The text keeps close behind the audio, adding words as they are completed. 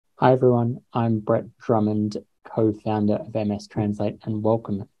Hi everyone, I'm Brett Drummond, co-founder of MStranslate, and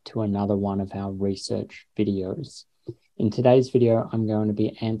welcome to another one of our research videos. In today's video, I'm going to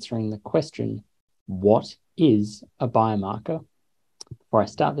be answering the question, what is a biomarker? Before I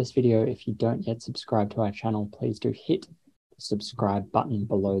start this video, if you don't yet subscribe to our channel, please do hit the subscribe button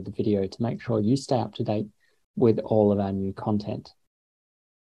below the video to make sure you stay up to date with all of our new content.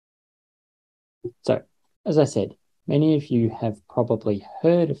 So, as I said, many of you have probably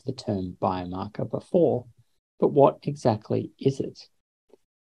heard of the term biomarker before, but what exactly is it?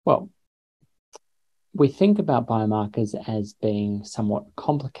 Well, we think about biomarkers as being somewhat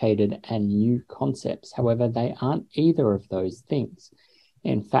complicated and new concepts. However, they aren't either of those things.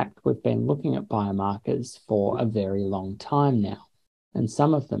 In fact, we've been looking at biomarkers for a very long time now, and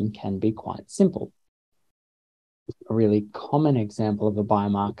some of them can be quite simple. A really common example of a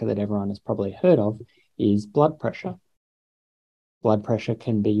biomarker that everyone has probably heard of is blood pressure. Blood pressure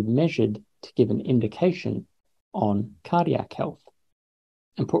can be measured to give an indication on cardiac health.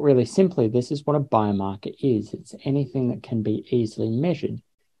 And put really simply, this is what a biomarker is. It's anything that can be easily measured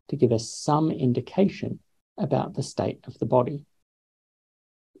to give us some indication about the state of the body.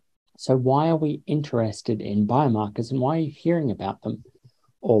 So why are we interested in biomarkers, and why are you hearing about them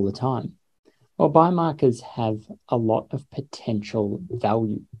all the time? Well, biomarkers have a lot of potential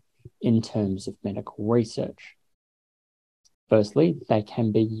value in terms of medical research. Firstly, they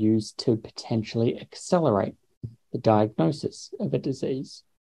can be used to potentially accelerate the diagnosis of a disease.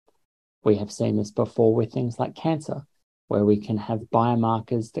 We have seen this before with things like cancer, where we can have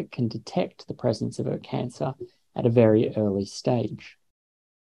biomarkers that can detect the presence of a cancer at a very early stage.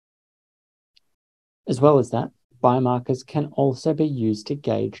 As well as that, biomarkers can also be used to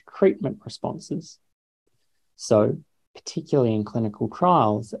gauge treatment responses. So, particularly in clinical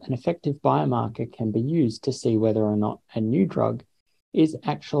trials, an effective biomarker can be used to see whether or not a new drug is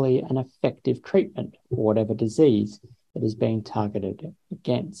actually an effective treatment for whatever disease that is being targeted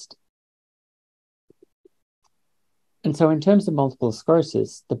against. And so in terms of multiple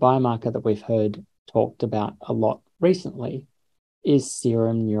sclerosis, the biomarker that we've heard talked about a lot recently is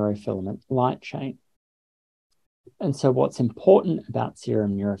serum neurofilament light chain. And so what's important about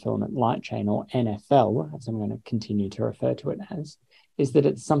serum neurofilament light chain, or NFL, as I'm going to continue to refer to it as, is that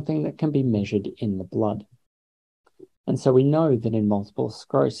it's something that can be measured in the blood. And so we know that in multiple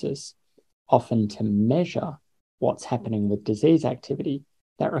sclerosis, often to measure what's happening with disease activity,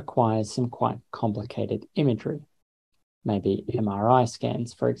 that requires some quite complicated imagery. Maybe MRI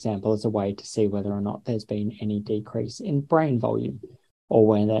scans, for example, as a way to see whether or not there's been any decrease in brain volume or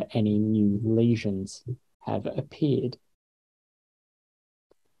whether any new lesions have appeared.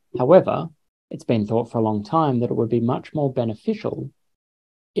 However, it's been thought for a long time that it would be much more beneficial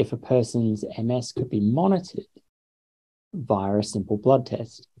if a person's MS could be monitored via a simple blood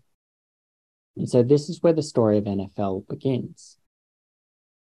test. And so this is where the story of NFL begins.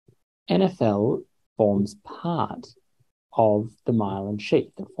 NFL forms part of the myelin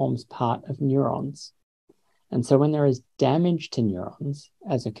sheath. It forms part of neurons. And so when there is damage to neurons,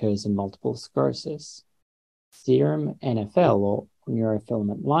 as occurs in multiple sclerosis, serum NFL, or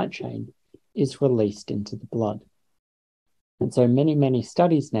neurofilament light chain, is released into the blood. And so many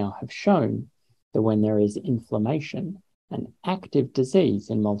studies now have shown that when there is inflammation and active disease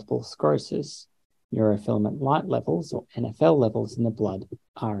in multiple sclerosis, neurofilament light levels, or NFL levels in the blood,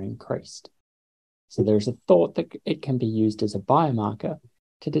 are increased. So there's a thought that it can be used as a biomarker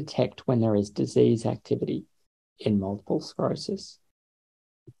to detect when there is disease activity in multiple sclerosis.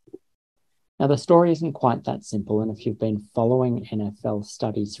 Now, the story isn't quite that simple, and if you've been following NFL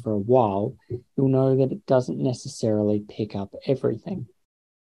studies for a while, you'll know that it doesn't necessarily pick up everything.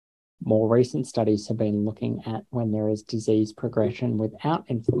 More recent studies have been looking at when there is disease progression without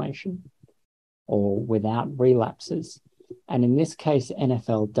inflammation or without relapses. And in this case,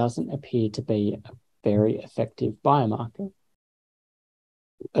 NFL doesn't appear to be a very effective biomarker.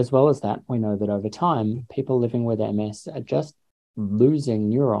 As well as that, we know that over time, people living with MS are just losing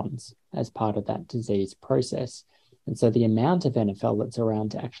neurons as part of that disease process. And so the amount of NFL that's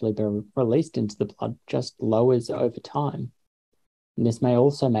around to actually be released into the blood just lowers over time. And this may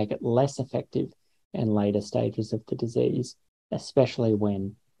also make it less effective in later stages of the disease, especially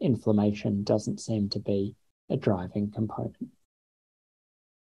when inflammation doesn't seem to be a driving component.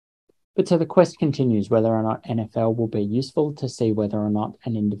 But so the quest continues whether or not NFL will be useful to see whether or not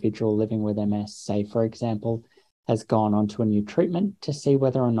an individual living with MS, say for example, has gone on to a new treatment, to see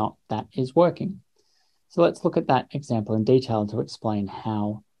whether or not that is working. So let's look at that example in detail to explain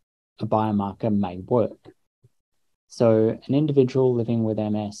how a biomarker may work. So an individual living with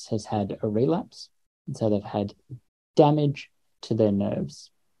MS has had a relapse, and so they've had damage to their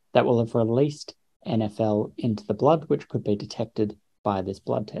nerves. that will have released NFL into the blood, which could be detected by this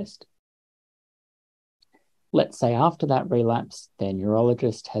blood test. Let's say after that relapse, their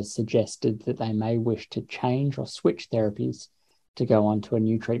neurologist has suggested that they may wish to change or switch therapies to go on to a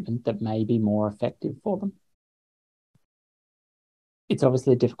new treatment that may be more effective for them. It's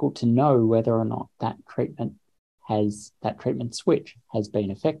obviously difficult to know whether or not that treatment switch has been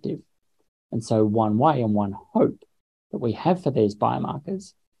effective. And so one way and one hope that we have for these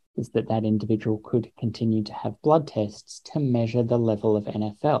biomarkers is that that individual could continue to have blood tests to measure the level of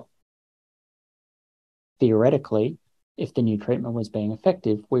NFL. Theoretically, if the new treatment was being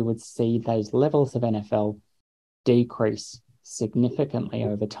effective, we would see those levels of NFL decrease significantly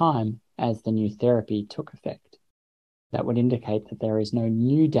over time as the new therapy took effect. That would indicate that there is no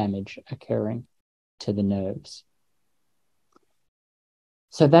new damage occurring to the nerves.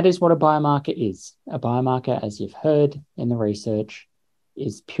 So that is what a biomarker is. A biomarker, as you've heard in the research,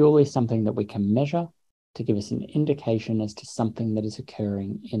 is purely something that we can measure to give us an indication as to something that is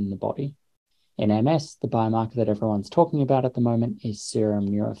occurring in the body. In MS, the biomarker that everyone's talking about at the moment is serum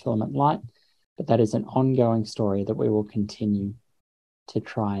neurofilament light, but that is an ongoing story that we will continue to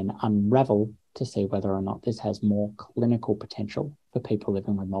try and unravel to see whether or not this has more clinical potential for people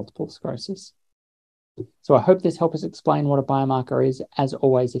living with multiple sclerosis. So I hope this helps us explain what a biomarker is. As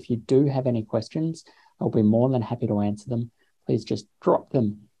always, if you do have any questions, I'll be more than happy to answer them. Please just drop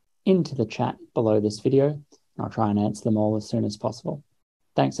them into the chat below this video, and I'll try and answer them all as soon as possible.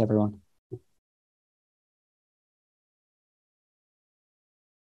 Thanks, everyone.